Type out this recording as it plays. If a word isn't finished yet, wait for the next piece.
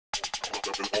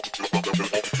It's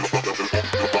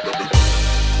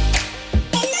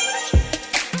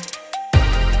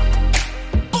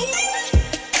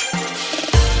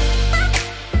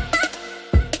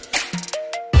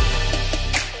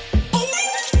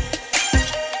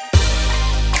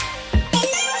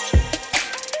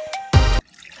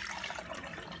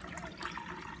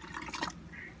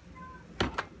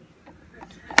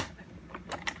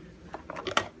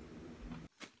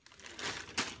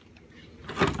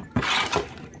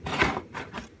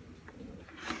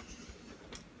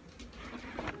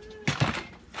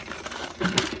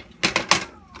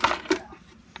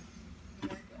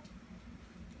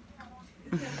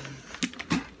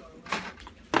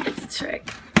a trick.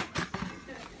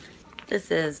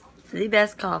 This is the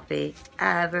best coffee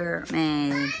ever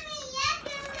made.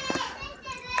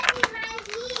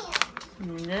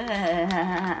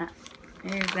 Yeah.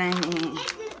 You're funny.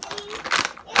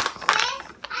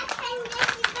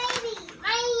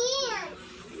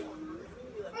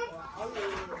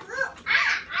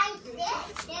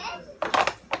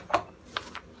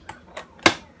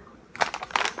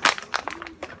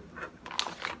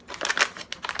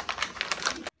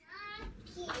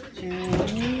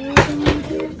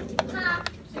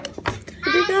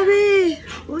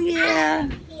 Oh yeah.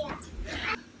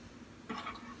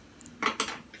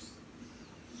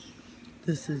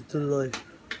 This is the life.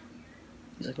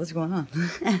 He's like, what's going on?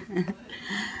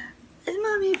 Is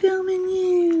mommy filming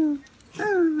you?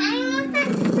 Oh,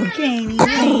 Janie.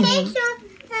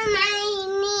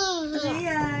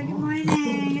 Yeah, good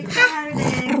morning. It's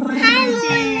Saturday.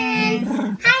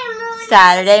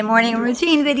 Saturday morning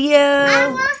routine video. I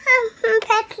want some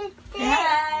pepper.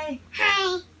 Hi.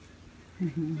 Hi.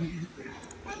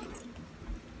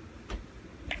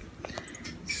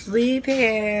 Sleep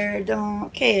here,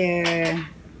 don't care.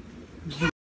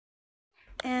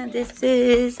 And this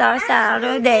is our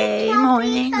Saturday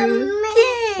morning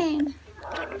routine.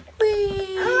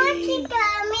 Whee!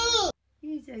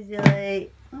 You're so silly.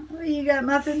 Oh, you got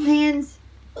muffin hands?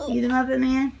 You the muffin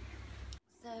man?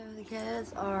 So the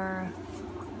kids are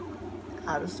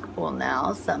out of school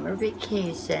now, summer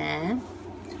vacation.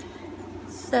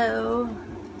 So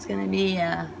it's gonna be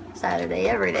a Saturday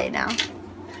every day now.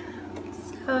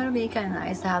 So it'll be kind of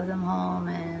nice to have them home,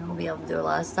 and we'll be able to do a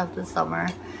lot of stuff this summer.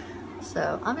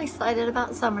 So I'm excited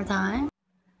about summertime.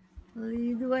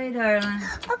 Lead the way, darling.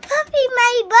 A puppy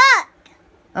my butt.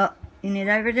 Oh, you need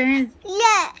everything?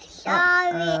 Yeah,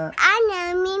 sorry. I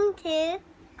didn't mean to.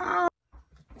 Oh.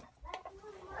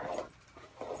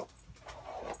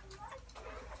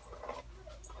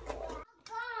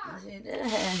 Yes, you did.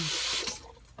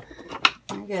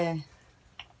 Okay.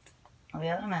 I'll be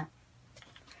out in a minute.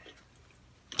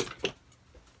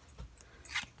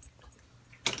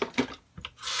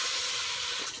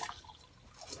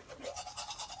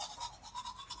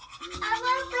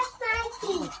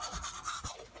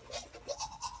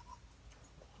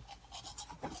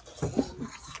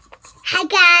 Hi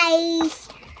guys,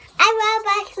 I want to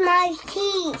brush my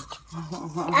teeth.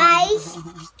 Guys,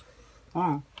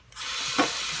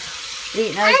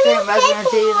 Eating ice cream and brushing our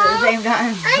teeth at the same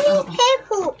time. I need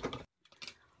paper.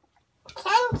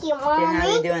 Thank you, Okay, now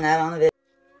Mommy. you're doing that on the video.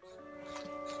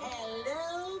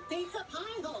 Hello, Pizza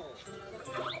Pie Hole.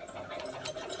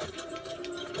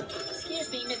 Excuse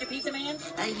me, Mr. Pizza Man.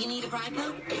 You need a fry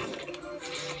coke?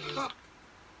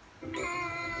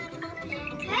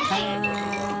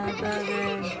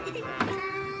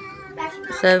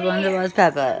 So wonder what's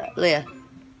Peppa. Leah,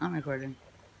 I'm recording.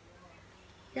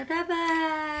 Yeah,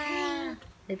 Peppa.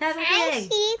 Hey, Peppa I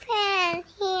Pig. see pen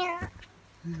here.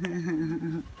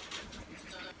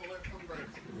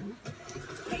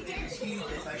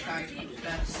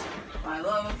 My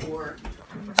love for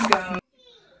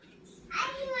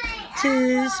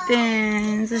 2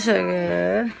 spoons of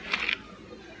sugar.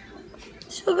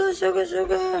 Sugar, sugar,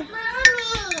 sugar.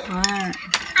 Mommy, What?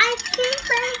 I keep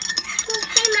my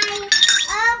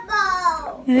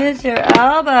elbow. Here's your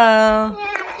elbow.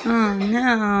 Yeah. Oh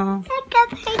no. Take a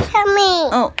picture of me.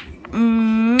 Oh,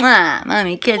 mwah.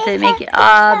 Mommy kiss it, make it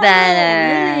all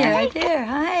better. Yeah, right there.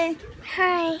 Hi.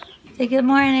 Hi. Say good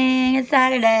morning. It's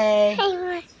Saturday.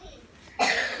 Hi.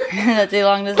 Not too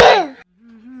long to say.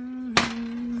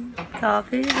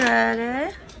 Coffee's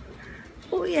ready.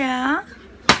 Oh yeah.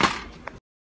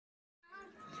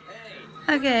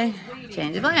 Okay,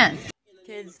 change of plans.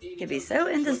 Kids can be so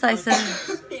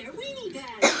indecisive.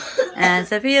 And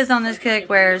Sophia's on this kick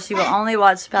where she will only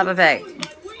watch Peppa Pig.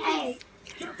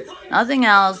 Nothing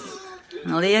else.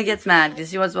 And Leah gets mad because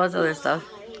she wants to watch other stuff.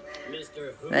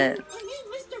 But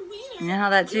you know how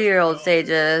that 2-year-old stage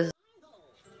is.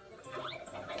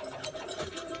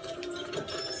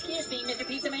 Excuse me, Mr.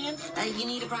 Pizza Man. You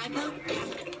need a fry coke?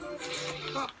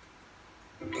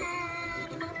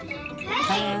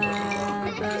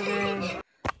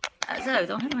 So,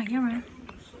 don't hit my camera.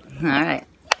 Alright.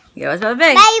 Here goes my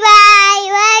big. Bye bye.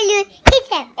 Well, you hit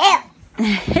that bell.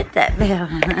 Hit that bell.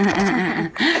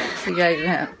 You guys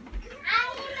know.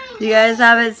 If you guys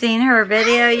haven't seen her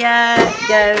video yet,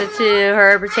 go to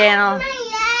her channel.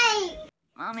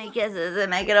 Mommy kisses and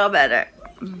make it all better.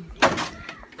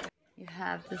 You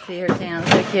have to see her channel,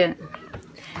 so cute.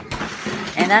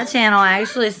 And that channel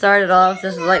actually started off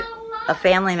just like a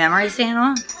family memories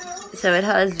channel. So it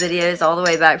has videos all the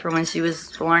way back from when she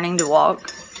was learning to walk.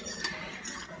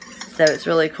 So it's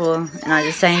really cool. And I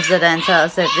just changed it into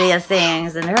Sophia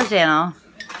Sings into her channel.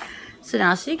 So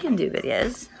now she can do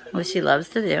videos, which she loves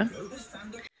to do.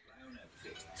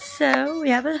 So we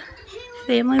have a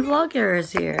family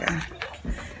vloggers here.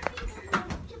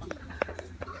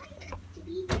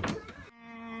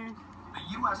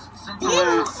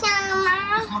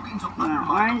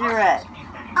 Orange or red?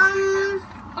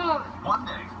 One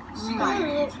day,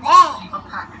 CIA agents receive a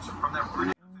package from their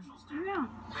British officials.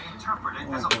 They interpret it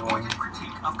as a pointed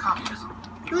critique of communism.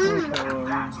 And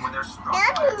that's when they're struck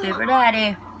by a Super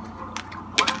Daddy.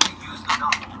 What if they use the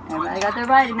novel Everybody got their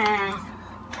vitamins.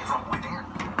 from within?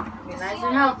 Be nice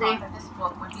and healthy. This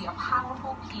book would be a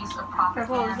powerful piece of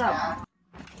Careful with this propaganda. up.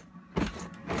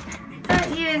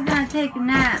 Thought you was gonna take a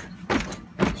nap.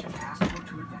 Passport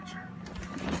to adventure.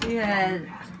 You had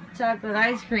chocolate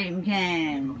ice cream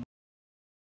came.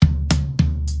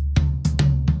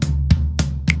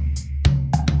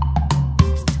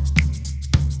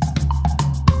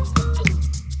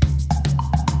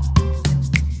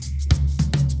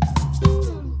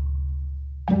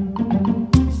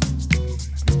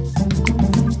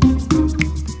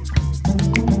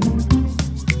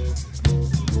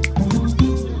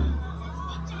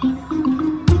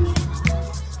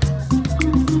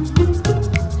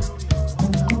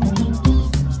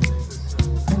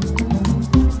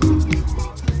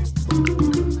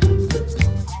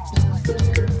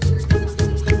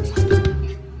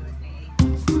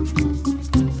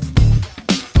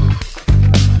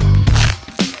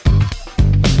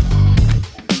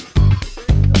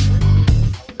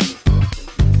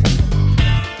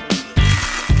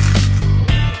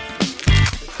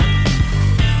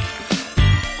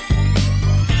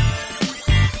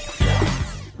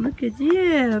 Look at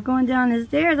you going down the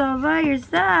stairs all by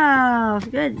yourself.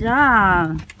 Good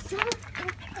job.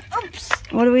 Oops.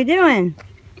 What are we doing?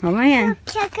 Hold my hand.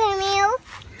 Chicken meal.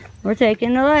 We're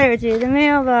taking the letter to the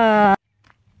mailbox.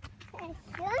 It's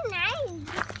so nice.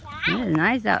 It is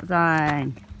nice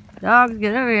outside. Dogs,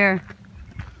 get over here.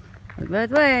 Look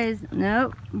both ways.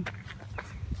 Nope.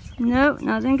 Nope,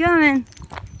 nothing coming.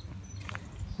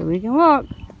 So we can walk.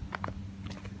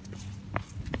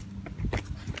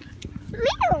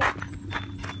 Meal.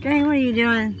 Okay, what are you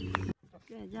doing?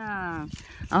 Good job.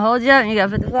 I'll hold you up and you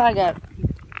gotta put the flag up.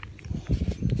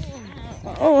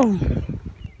 Oh.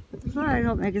 Put the flag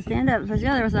up, make it stand up. Push the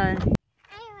other side.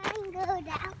 I want to go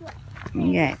that way.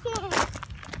 Okay.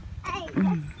 I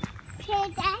want to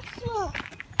that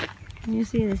way. Can you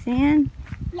see the sand?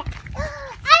 Yeah.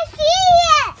 I see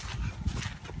it.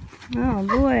 Oh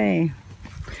boy.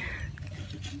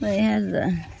 But it has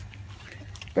the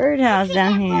birdhouse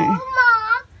down here. Mom,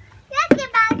 look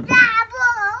at my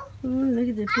double. Ooh, look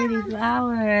at the pretty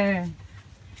flower.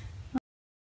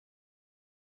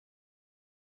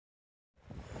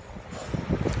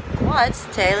 What's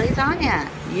Tonya?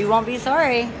 You won't be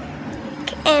sorry.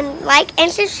 And like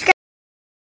and subscribe.